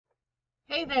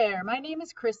Hey there, my name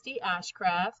is Christy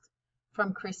Ashcraft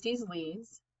from Christy's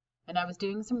Leads, and I was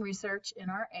doing some research in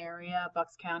our area,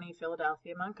 Bucks County,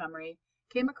 Philadelphia, Montgomery.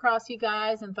 Came across you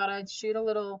guys and thought I'd shoot a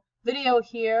little video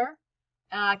here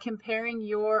comparing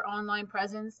your online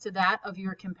presence to that of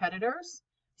your competitors.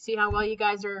 See how well you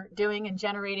guys are doing in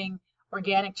generating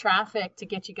organic traffic to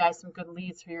get you guys some good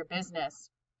leads for your business.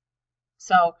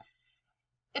 So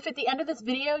if at the end of this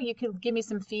video you could give me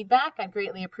some feedback, I'd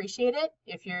greatly appreciate it.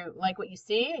 If you like what you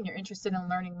see and you're interested in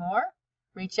learning more,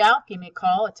 reach out, give me a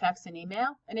call, a text, an email.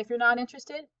 And if you're not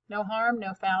interested, no harm,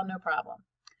 no foul, no problem.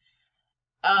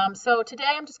 So today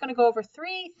I'm just going to go over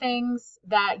 3 things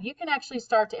that you can actually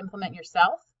start to implement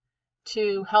yourself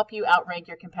to help you outrank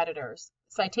your competitors.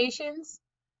 Citations,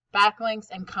 backlinks,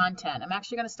 and content. I'm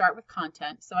actually going to start with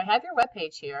content. So I have your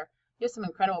webpage here. You have some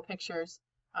incredible pictures.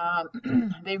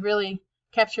 They really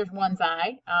captures one's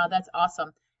eye. That's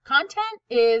awesome. Content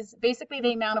is basically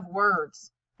the amount of words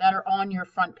that are on your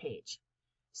front page.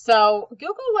 So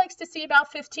Google likes to see about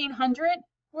 1,500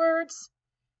 words.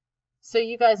 So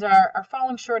you guys are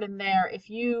falling short in there. If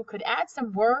you could add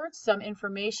some words, some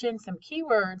information, some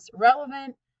keywords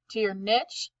relevant to your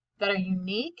niche that are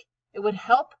unique, it would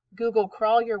help Google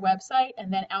crawl your website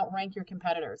and then outrank your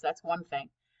competitors. That's one thing.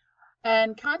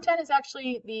 And content is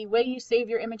actually the way you save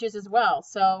your images as well.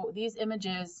 So these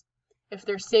images, if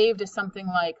they're saved as something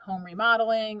like home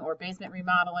remodeling or basement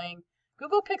remodeling,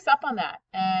 Google picks up on that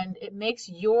and it makes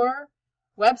your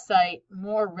website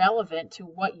more relevant to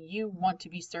what you want to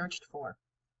be searched for.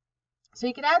 So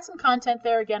you can add some content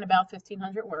there, again, about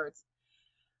 1,500 words.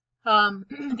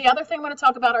 The other thing I want to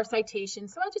talk about are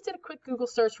citations. So I just did a quick Google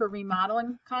search for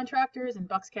remodeling contractors in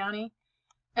Bucks County.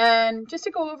 And just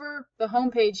to go over the home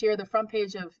page here, the front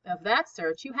page of that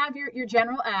search, you have your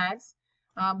general ads,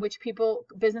 which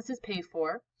businesses pay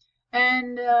for.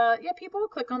 And yeah, people will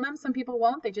click on them. Some people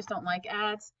won't. They just don't like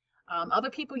ads. Other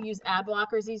people use ad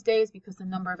blockers these days because the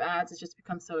number of ads has just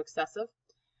become so excessive.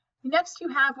 Next, you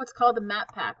have what's called the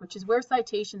map pack, which is where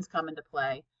citations come into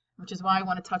play, which is why I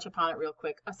want to touch upon it real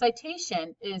quick. A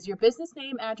citation is your business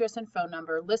name, address, and phone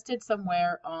number listed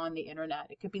somewhere on the internet.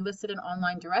 It could be listed in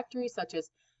online directories such as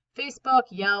Facebook,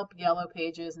 Yelp, Yellow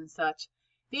Pages, and such.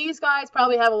 These guys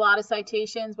probably have a lot of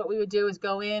citations. What we would do is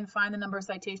go in, find the number of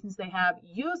citations they have,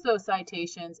 use those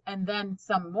citations, and then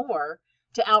some more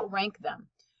to outrank them.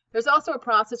 There's also a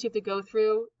process you have to go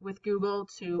through with Google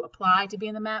to apply to be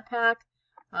in the map pack,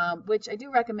 which I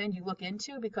do recommend you look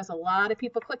into because a lot of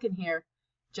people click in here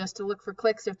just to look for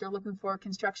clicks if they're looking for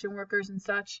construction workers and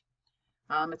such.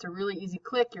 It's a really easy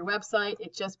click. Your website,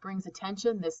 it just brings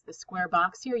attention. This square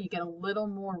box here, you get a little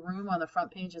more room on the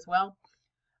front page as well.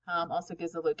 Also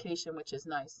gives the location, which is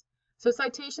nice. So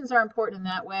citations are important in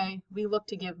that way. We look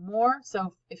to give more.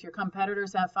 So if your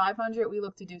competitors have 500, we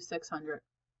look to do 600.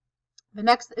 The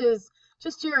next is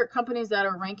just your companies that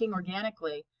are ranking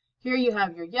organically. Here you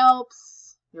have your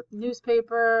Yelps, your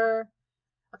newspaper,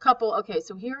 a couple. Okay,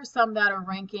 so here are some that are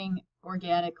ranking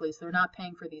organically, so they're not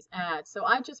paying for these ads. So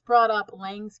I just brought up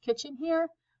Lang's Kitchen here.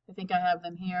 I think I have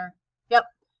them here. Yep,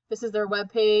 this is their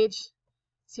web page.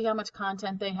 See how much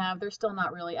content they have. They're still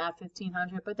not really at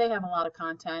 1,500, but they have a lot of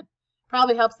content.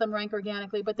 Probably helps them rank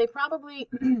organically, but they probably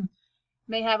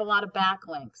may have a lot of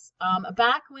backlinks. A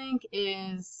backlink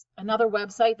is another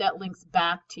website that links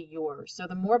back to yours. So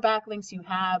the more backlinks you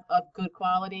have of good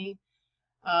quality,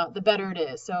 the better it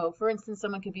is. So for instance,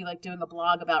 someone could be like doing a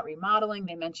blog about remodeling.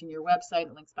 They mention your website,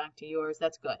 it links back to yours.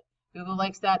 That's good. Google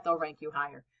likes that, they'll rank you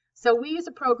higher. So we use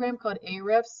a program called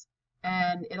Ahrefs,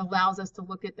 and it allows us to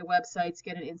look at the websites,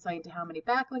 get an insight into how many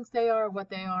backlinks they are, what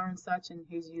they are and such, and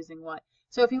who's using what.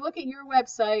 So if you look at your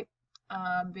website,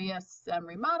 VSM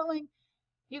Remodeling,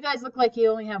 you guys look like you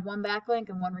only have one backlink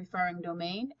and one referring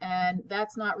domain, and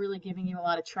that's not really giving you a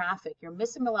lot of traffic. You're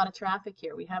missing a lot of traffic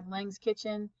here. We have Lang's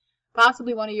Kitchen,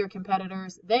 possibly one of your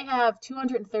competitors. They have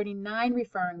 239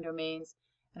 referring domains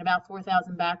and about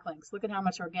 4,000 backlinks. Look at how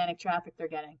much organic traffic they're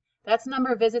getting. That's the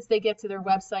number of visits they get to their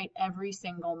website every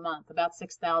single month, about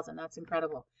 6,000. That's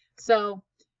incredible. So,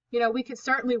 you know, we could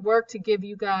certainly work to give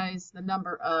you guys the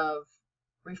number of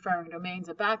referring domains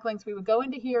and backlinks. We would go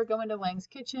into here, go into Lang's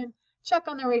Kitchen, check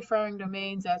on their referring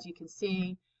domains. As you can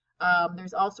see,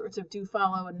 there's all sorts of do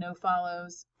follow and no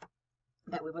follows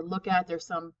that we would look at. There's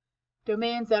some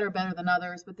domains that are better than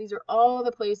others, but these are all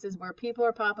the places where people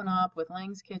are popping up with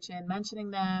Lang's Kitchen, mentioning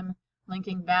them,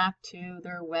 linking back to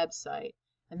their website.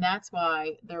 And that's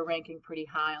why they're ranking pretty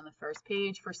high on the first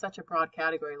page for such a broad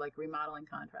category like remodeling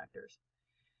contractors.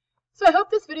 So I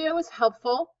hope this video was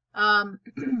helpful.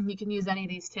 You can use any of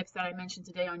these tips that I mentioned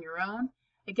today on your own.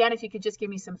 Again, if you could just give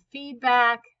me some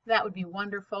feedback, that would be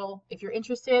wonderful. If you're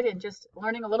interested in just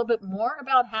learning a little bit more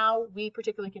about how we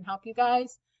particularly can help you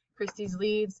guys, Christie's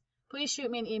Leads, please shoot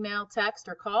me an email, text,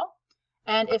 or call.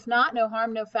 And if not, no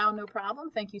harm, no foul, no problem.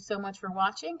 Thank you so much for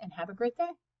watching and have a great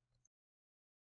day.